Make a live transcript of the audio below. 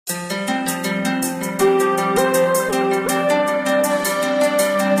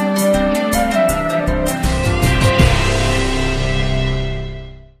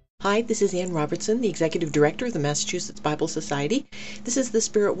Hi, this is Ann Robertson, the Executive Director of the Massachusetts Bible Society. This is the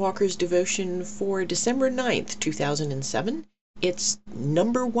Spirit Walkers devotion for December 9th, 2007. It's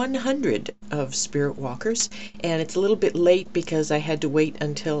number 100 of Spirit Walkers, and it's a little bit late because I had to wait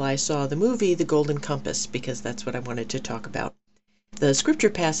until I saw the movie The Golden Compass, because that's what I wanted to talk about. The scripture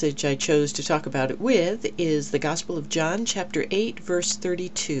passage I chose to talk about it with is the Gospel of John, chapter 8, verse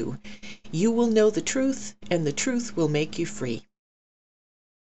 32. You will know the truth, and the truth will make you free.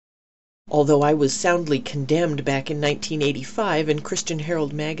 Although I was soundly condemned back in 1985 in Christian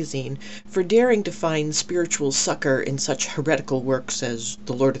Herald magazine for daring to find spiritual succor in such heretical works as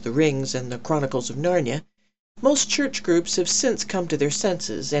The Lord of the Rings and The Chronicles of Narnia, most church groups have since come to their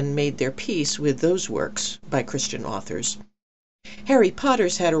senses and made their peace with those works by Christian authors. Harry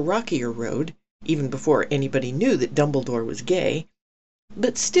Potter's had a rockier road, even before anybody knew that Dumbledore was gay,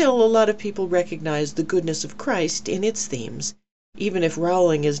 but still a lot of people recognize the goodness of Christ in its themes, even if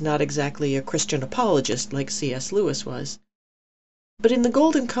Rowling is not exactly a Christian apologist like C.S. Lewis was. But in The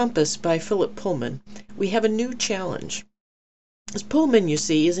Golden Compass by Philip Pullman, we have a new challenge. Pullman, you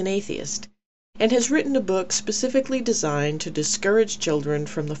see, is an atheist, and has written a book specifically designed to discourage children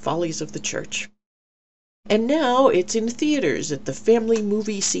from the follies of the church. And now it's in theaters at the family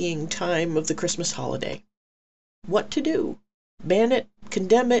movie-seeing time of the Christmas holiday. What to do? Ban it?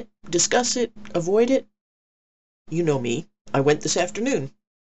 Condemn it? Discuss it? Avoid it? You know me. I went this afternoon.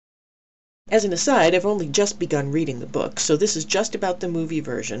 As an aside, I've only just begun reading the book, so this is just about the movie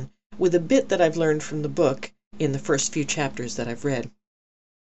version, with a bit that I've learned from the book in the first few chapters that I've read.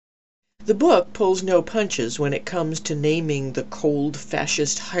 The book pulls no punches when it comes to naming the cold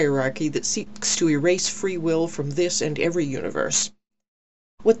fascist hierarchy that seeks to erase free will from this and every universe.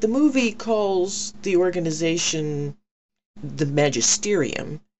 What the movie calls the organization the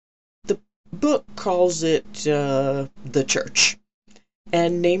Magisterium, the book calls it the Church,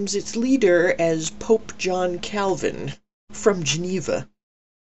 and names its leader as Pope John Calvin, from Geneva.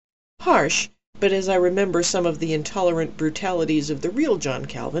 Harsh, but as I remember some of the intolerant brutalities of the real John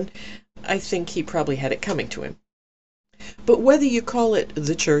Calvin, I think he probably had it coming to him. But whether you call it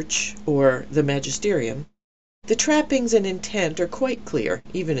the Church or the Magisterium, the trappings and intent are quite clear,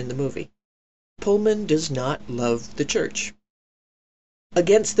 even in the movie. Pullman does not love the Church.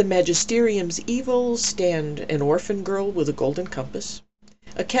 Against the Magisterium's evil stand an orphan girl with a golden compass,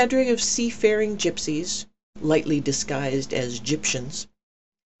 a cadre of seafaring gypsies, lightly disguised as Egyptians,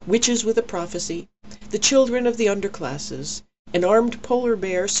 witches with a prophecy, the children of the underclasses, an armed polar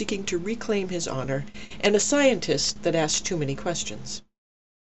bear seeking to reclaim his honor, and a scientist that asks too many questions.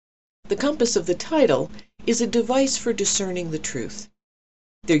 The compass of the title is a device for discerning the truth.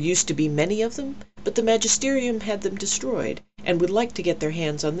 There used to be many of them, but the Magisterium had them destroyed, and would like to get their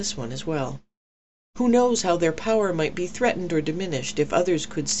hands on this one as well. Who knows how their power might be threatened or diminished if others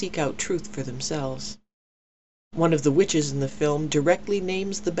could seek out truth for themselves. One of the witches in the film directly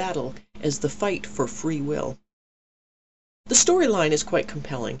names the battle as the fight for free will. The storyline is quite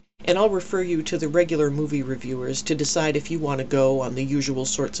compelling, and I'll refer you to the regular movie reviewers to decide if you want to go on the usual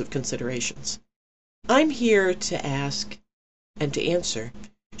sorts of considerations. I'm here to ask and to answer,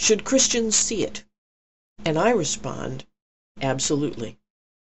 should Christians see it? And I respond, absolutely.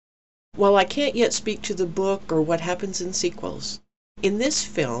 While I can't yet speak to the book or what happens in sequels, in this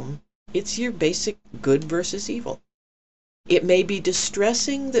film, it's your basic good versus evil. It may be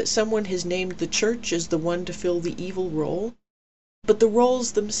distressing that someone has named the Church as the one to fill the evil role, but the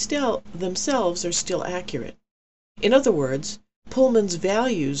roles themselves are still accurate. In other words, Pullman's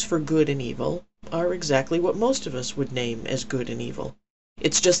values for good and evil are exactly what most of us would name as good and evil.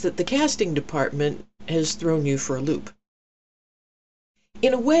 It's just that the casting department has thrown you for a loop.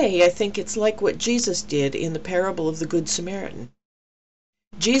 In a way, I think it's like what Jesus did in the parable of the Good Samaritan.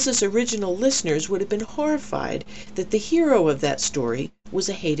 Jesus' original listeners would have been horrified that the hero of that story was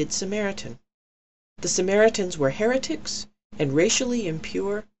a hated Samaritan. The Samaritans were heretics and racially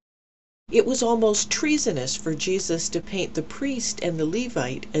impure. It was almost treasonous for Jesus to paint the priest and the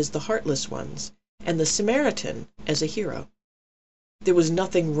Levite as the heartless ones, and the Samaritan as a hero. There was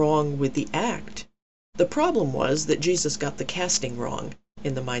nothing wrong with the act. The problem was that Jesus got the casting wrong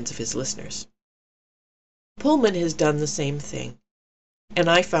in the minds of his listeners. Pullman has done the same thing, and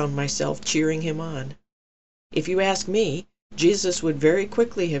I found myself cheering him on. If you ask me, Jesus would very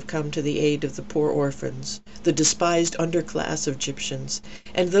quickly have come to the aid of the poor orphans, the despised underclass of Egyptians,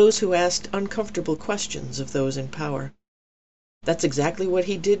 and those who asked uncomfortable questions of those in power. That's exactly what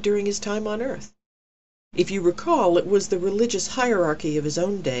he did during his time on earth. If you recall, it was the religious hierarchy of his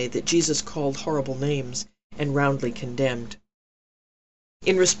own day that Jesus called horrible names and roundly condemned.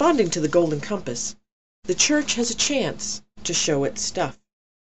 In responding to the Golden Compass, the Church has a chance to show its stuff.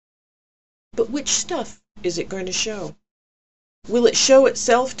 But which stuff is it going to show? Will it show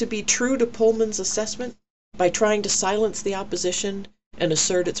itself to be true to Pullman's assessment by trying to silence the opposition and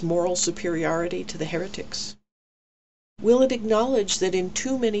assert its moral superiority to the heretics? Will it acknowledge that in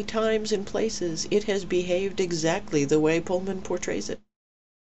too many times and places it has behaved exactly the way Pullman portrays it?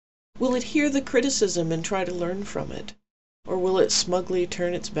 Will it hear the criticism and try to learn from it? Or will it smugly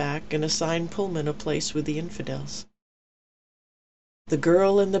turn its back and assign Pullman a place with the infidels? The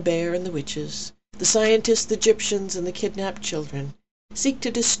girl and the bear and the witches, the scientists, the Egyptians, and the kidnapped children seek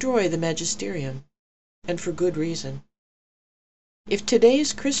to destroy the magisterium, and for good reason. If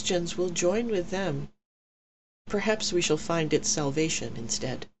today's Christians will join with them, perhaps we shall find its salvation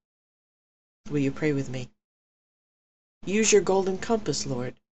instead. Will you pray with me? Use your golden compass,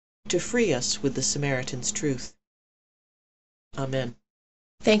 Lord, to free us with the Samaritan's truth. Amen.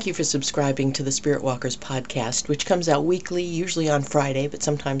 Thank you for subscribing to the Spirit Walkers podcast, which comes out weekly, usually on Friday, but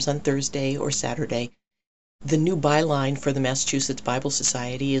sometimes on Thursday or Saturday. The new byline for the Massachusetts Bible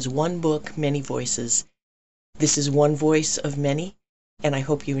Society is One Book, Many Voices. This is one voice of many, and I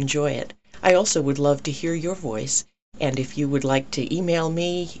hope you enjoy it. I also would love to hear your voice, and if you would like to email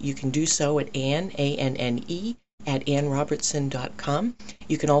me, you can do so at Anne, A-N-N-E, at AnneRobertson.com.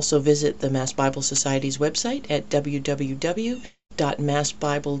 You can also visit the Mass Bible Society's website at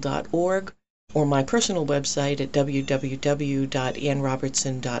www.massbible.org or my personal website at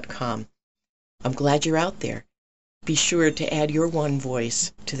www.annerobertson.com. I'm glad you're out there. Be sure to add your one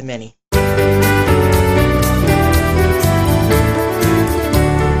voice to the many.